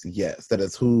on us. Yes, that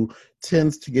is who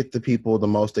tends to get the people the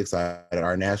most excited.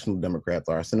 Our national Democrats,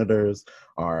 our senators,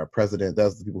 our president,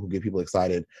 those are the people who get people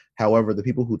excited. However, the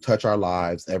people who touch our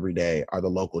lives every day are the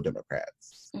local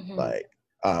Democrats. Like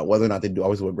whether or not they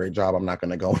always do a great job, I'm not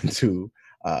going to go into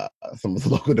some of the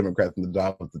local Democrats and the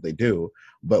jobs that they do.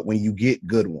 But when you get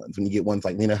good ones, when you get ones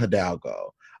like Nina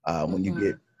Hidalgo, when you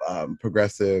get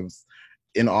progressives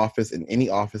in office, in any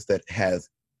office that has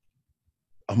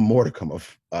a modicum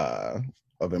of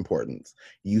importance,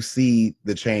 you see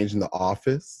the change in the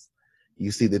office, you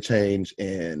see the change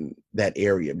in that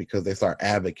area, because they start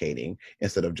advocating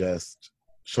instead of just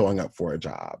showing up for a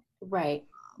job. Right.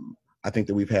 I think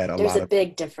that we've had a There's lot a of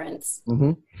big difference.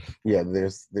 Mhm. Yeah,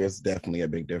 there's definitely a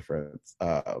big difference.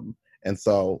 And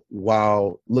so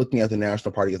while looking at the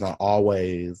national party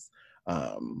is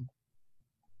um,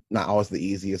 not always the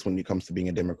easiest when it comes to being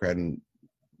a Democrat and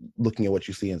looking at what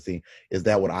you see and see, is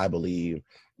that what I believe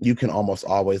you can almost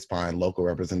always find local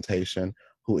representation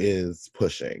who is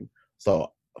pushing.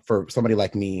 So for somebody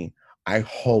like me, I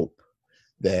hope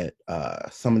that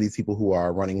some of these people who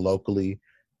are running locally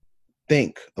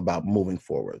think about moving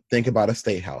forward. Think about a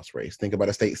state house race. Think about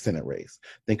a state senate race.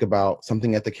 Think about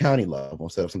something at the county level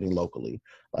instead of something locally.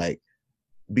 Like,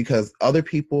 because other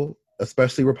people,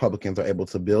 especially Republicans, are able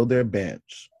to build their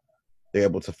bench. They're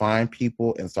able to find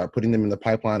people and start putting them in the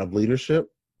pipeline of leadership.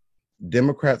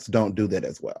 Democrats don't do that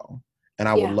as well. And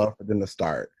I would Yeah. love for them to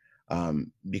start,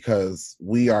 because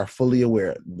we are fully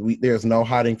aware. There's no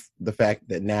hiding the fact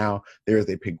that now there is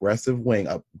a progressive wing,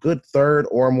 a good third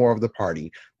or more of the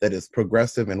party that is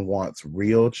progressive and wants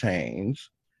real change.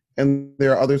 And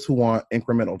there are others who want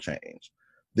incremental change.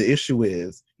 The issue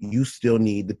is you still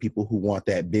need the people who want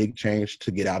that big change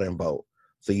to get out and vote.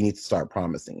 So you need to start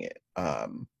promising it,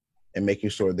 and making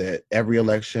sure that every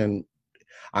election,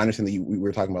 I understand that we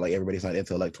were talking about like everybody's not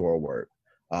into electoral work.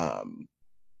 Um,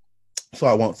 so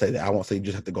I won't say that. I won't say you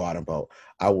just have to go out and vote.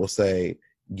 I will say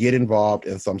get involved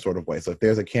in some sort of way. So if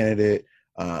there's a candidate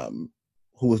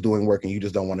who is doing work and you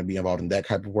just don't want to be involved in that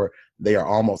type of work, they are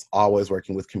almost always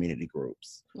working with community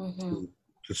groups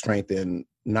to strengthen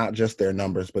not just their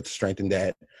numbers, but to strengthen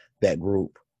that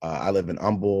group. I live in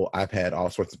Humble. I've had all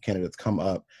sorts of candidates come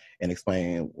up and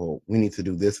explain, well, we need to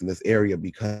do this in this area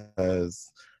because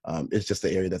it's just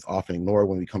an area that's often ignored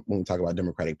when we talk about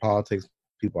democratic politics.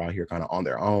 People out here kind of on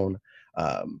their own,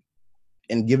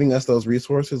 and giving us those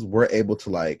resources, we're able to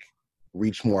like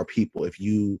reach more people if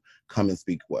you come and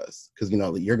speak to us, because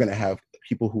you're going to have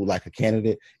people who like a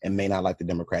candidate and may not like the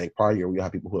Democratic Party, or we'll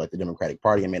have people who like the Democratic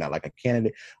Party and may not like a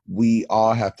candidate. We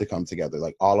all have to come together,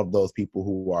 like all of those people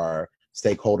who are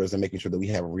stakeholders and making sure that we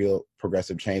have real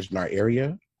progressive change in our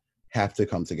area have to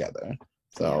come together.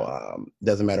 So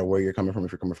doesn't matter where you're coming from.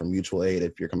 If you're coming from mutual aid,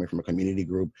 if you're coming from a community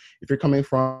group, if you're coming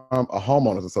from a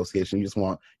homeowners association, you just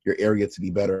want your area to be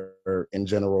better in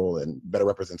general and better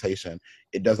representation.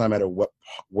 It does not matter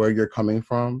where you're coming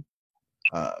from.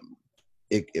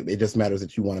 It just matters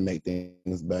that you want to make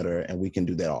things better, and we can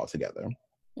do that all together.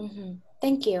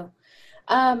 Thank you.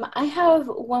 I have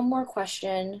one more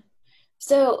question.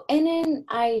 So in an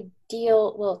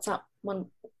ideal, well, it's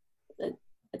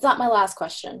not my last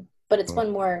question, but it's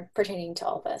one more pertaining to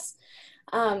all this.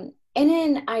 In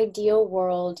an ideal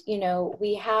world,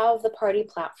 we have the party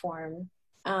platform.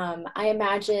 I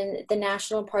imagine the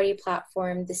national party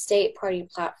platform, the state party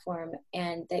platform,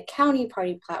 and the county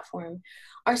party platform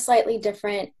are slightly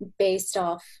different based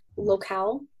off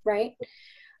locale, right?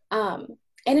 In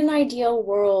an ideal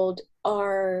world,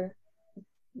 are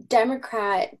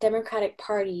Democratic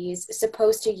parties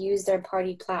supposed to use their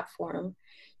party platform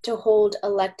to hold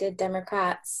elected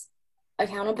Democrats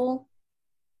accountable?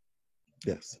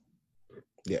 Yes.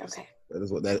 Okay. That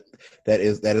is what that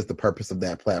is the purpose of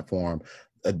that platform.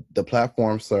 The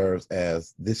platform serves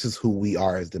as, this is who we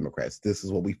are as Democrats. This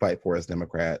is what we fight for as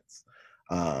Democrats.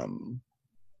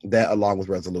 That, along with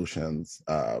resolutions,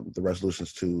 the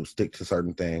resolutions to stick to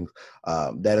certain things,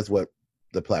 that is what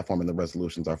the platform and the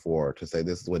resolutions are for, to say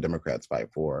this is what Democrats fight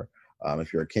for.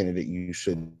 If you're a candidate, you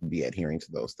should be adhering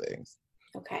to those things.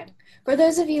 Okay. For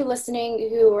those of you listening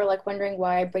who are like wondering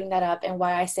why I bring that up and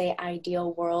why I say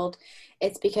ideal world,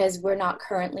 it's because we're not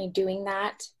currently doing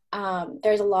that.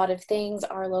 There's a lot of things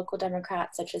our local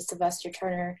Democrats, such as Sylvester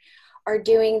Turner, are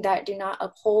doing that do not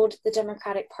uphold the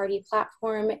Democratic Party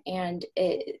platform, and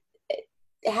it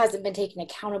hasn't been taken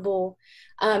accountable.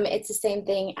 It's the same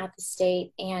thing at the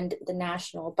state and the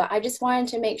national, but I just wanted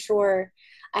to make sure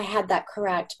I had that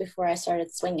correct before I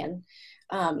started swinging,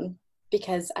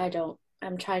 because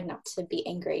I'm trying not to be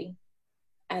angry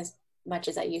as much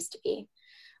as I used to be.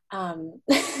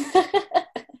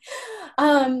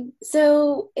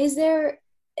 So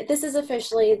this is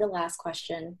officially the last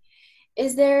question.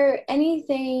 Is there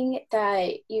anything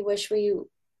that you wish we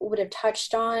would have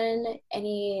touched on?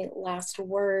 Any last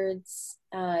words?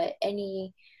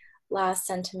 Any last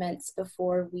sentiments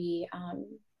before we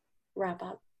wrap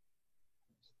up?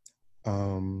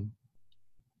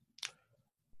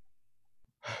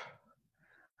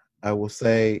 I will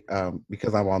say,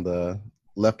 because I'm on the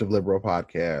Left of Liberal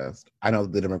podcast, I know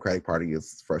the Democratic Party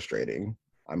is frustrating.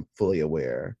 I'm fully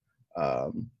aware.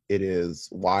 It is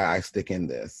why I stick in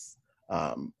this.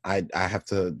 I have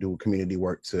to do community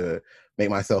work to make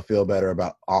myself feel better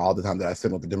about all the time that I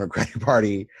spend with the Democratic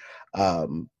Party.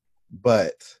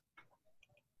 But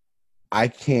I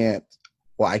can't,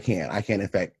 well, I can't in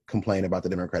fact complain about the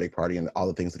Democratic Party and all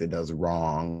the things that it does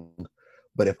wrong.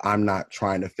 But if I'm not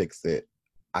trying to fix it,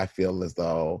 I feel as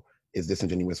though it's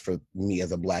disingenuous for me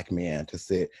as a Black man to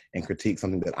sit and critique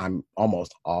something that I'm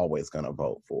almost always going to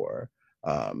vote for.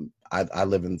 I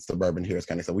live in suburban Harris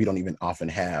County, so we don't even often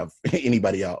have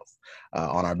anybody else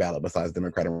on our ballot besides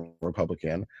Democrat and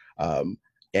Republican.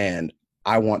 And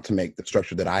I want to make the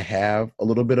structure that I have a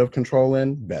little bit of control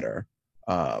in better.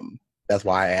 That's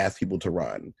why I ask people to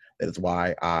run. That is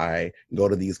why I go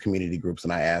to these community groups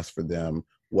and I ask for them,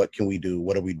 what can we do?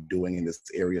 What are we doing in this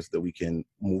area so that we can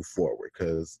move forward?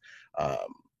 Because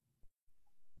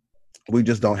we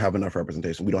just don't have enough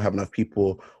representation. We don't have enough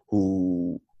people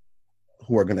who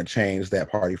are going to change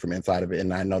that party from inside of it.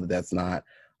 And I know that that's not,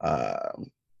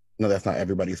 that's not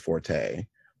everybody's forte,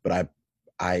 but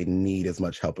I need as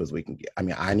much help as we can get. I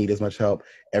mean, I need as much help.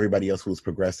 Everybody else who's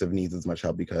progressive needs as much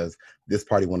help, because this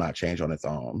party will not change on its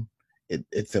own.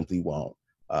 It simply won't.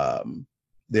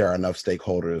 There are enough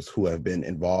stakeholders who have been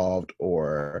involved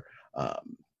or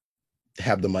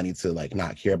have the money to like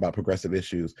not care about progressive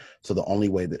issues. So the only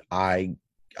way that I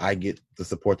get the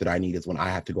support that I need is when I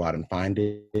have to go out and find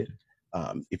it.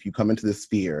 If you come into this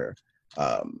sphere,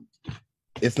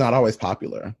 it's not always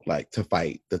popular, like to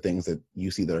fight the things that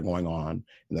you see that are going on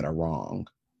and that are wrong.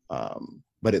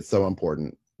 But it's so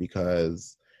important,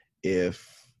 because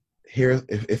if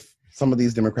some of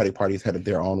these Democratic parties headed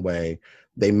their own way,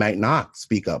 they might not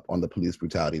speak up on the police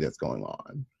brutality that's going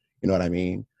on. You know what I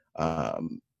mean?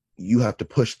 You have to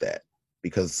push that,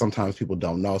 because sometimes people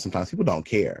don't know, sometimes people don't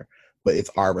care, but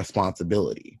it's our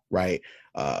responsibility, right?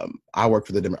 I work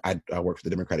for the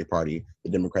Democratic Party.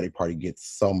 The Democratic Party gets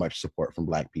so much support from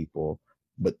Black people,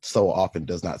 but so often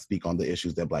does not speak on the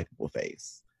issues that Black people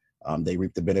face. They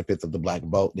reap the benefits of the Black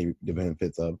vote, they reap the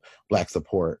benefits of Black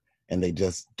support, and they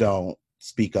just don't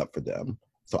speak up for them.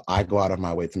 So I go out of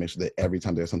my way to make sure that every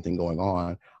time there's something going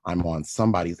on, I'm on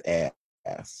somebody's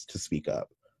ass to speak up.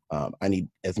 I need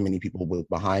as many people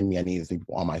behind me. I need as many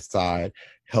people on my side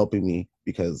helping me,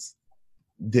 because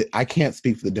I can't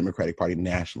speak for the Democratic Party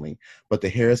nationally, but the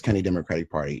Harris County Democratic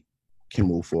Party can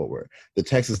move forward. The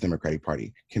Texas Democratic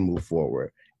Party can move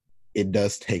forward. It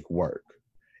does take work.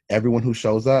 Everyone who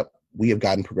shows up, we have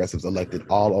gotten progressives elected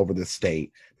all over the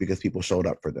state because people showed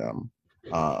up for them.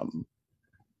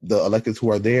 The electeds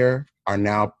who are there are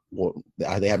now, well,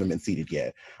 they haven't been seated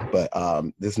yet, but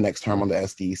this next term on the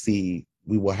SDC,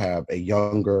 we will have a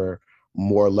younger,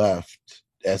 more left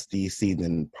SDC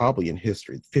than probably in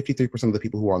history. 53% of the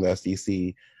people who are on the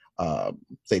SDC,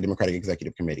 say Democratic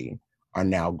Executive Committee, are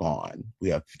now gone. We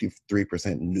have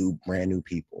 53% brand new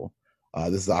people.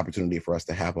 This is an opportunity for us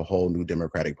to have a whole new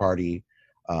Democratic Party.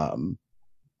 I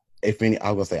was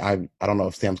gonna say, I don't know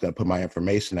if Sam's gonna put my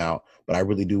information out, but I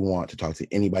really do want to talk to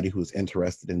anybody who's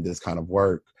interested in this kind of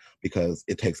work, because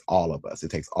it takes all of us.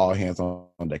 It takes all hands on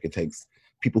deck. It takes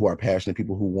people who are passionate,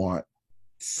 people who want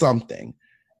something.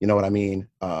 You know what I mean?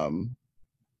 I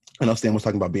know Sam was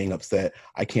talking about being upset.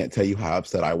 I can't tell you how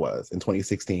upset I was in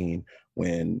 2016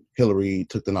 when Hillary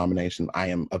took the nomination. I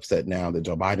am upset now that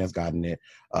Joe Biden has gotten it.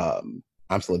 I'm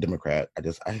still a Democrat. I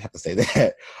have to say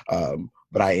that.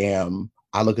 But I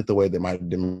look at the way that my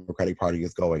Democratic Party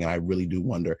is going, and I really do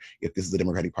wonder if this is a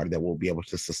Democratic Party that will be able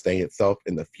to sustain itself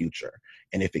in the future.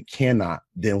 And if it cannot,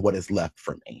 then what is left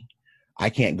for me? I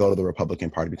can't go to the Republican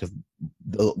Party because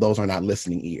those are not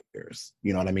listening ears.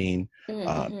 You know what I mean?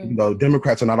 Mm-hmm.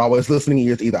 Democrats are not always listening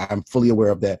ears either. I'm fully aware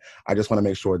of that. I just want to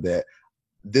make sure that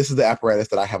this is the apparatus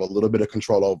that I have a little bit of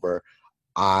control over.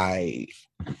 I,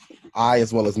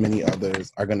 as well as many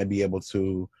others, are going to be able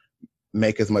to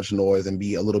make as much noise and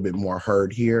be a little bit more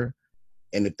heard here.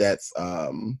 And if that's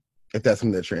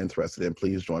something that you're interested in,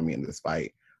 please join me in this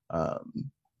fight.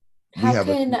 How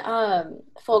can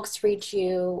folks reach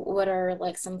you? What are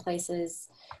like some places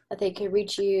that they could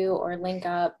reach you or link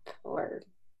up or?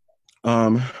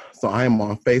 So I am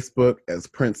on Facebook as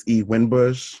Prince E.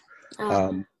 Winbush.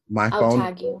 My I'll phone,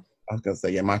 tag you. I was gonna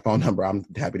say, yeah, my phone number, I'm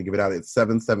happy to give it out. It's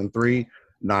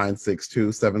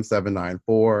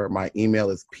 773-962-7794. My email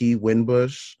is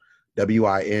pwinbush,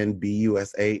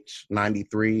 WINBUSH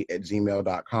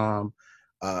 93@gmail.com.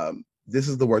 This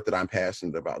is the work that I'm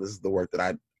passionate about. This is the work that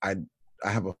I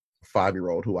have a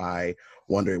 5-year-old who I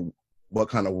wonder what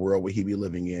kind of world would he be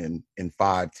living in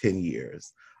 5-10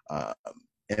 years.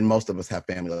 And most of us have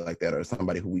family like that, or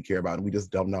somebody who we care about, and we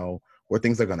just don't know where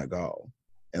things are gonna go.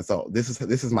 And so this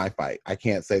is my fight. I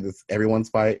can't say this everyone's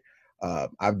fight.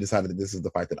 I've decided that this is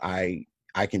the fight that I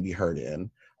can be heard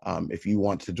in. If you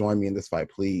want to join me in this fight,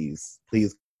 please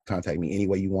contact me any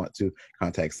way you want to.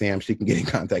 Contact Sam. She can get in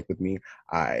contact with me.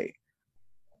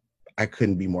 I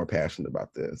couldn't be more passionate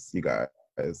about this, you guys.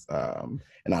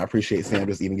 And I appreciate Sam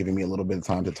just even giving me a little bit of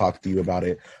time to talk to you about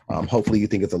it. Hopefully you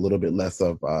think it's a little bit less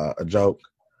of a joke,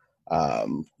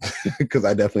 because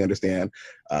I definitely understand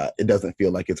it doesn't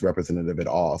feel like it's representative at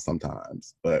all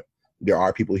sometimes, but there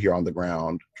are people here on the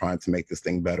ground trying to make this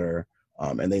thing better,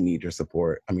 and they need your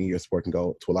support. I mean, your support can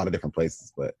go to a lot of different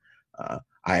places, but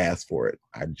I asked for it.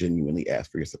 I genuinely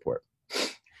asked for your support.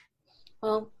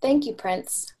 Well, thank you,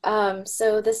 Prince.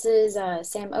 So this is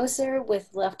Sam Oser with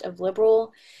Left of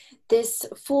Liberal. This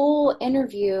full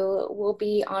interview will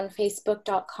be on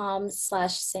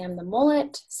facebook.com/Sam the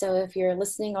Mullet. So if you're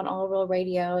listening on All Real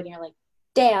Radio and you're like,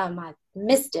 damn, I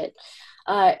missed it,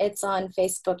 it's on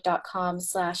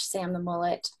facebook.com/Sam the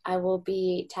Mullet. I will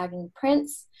be tagging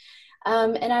Prince,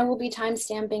 and I will be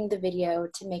timestamping the video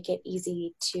to make it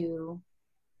easy to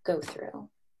go through.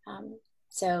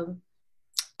 So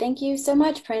thank you so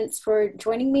much, Prince, for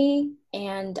joining me,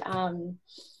 and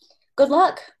good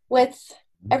luck with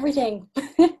everything.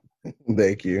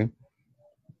 Thank you.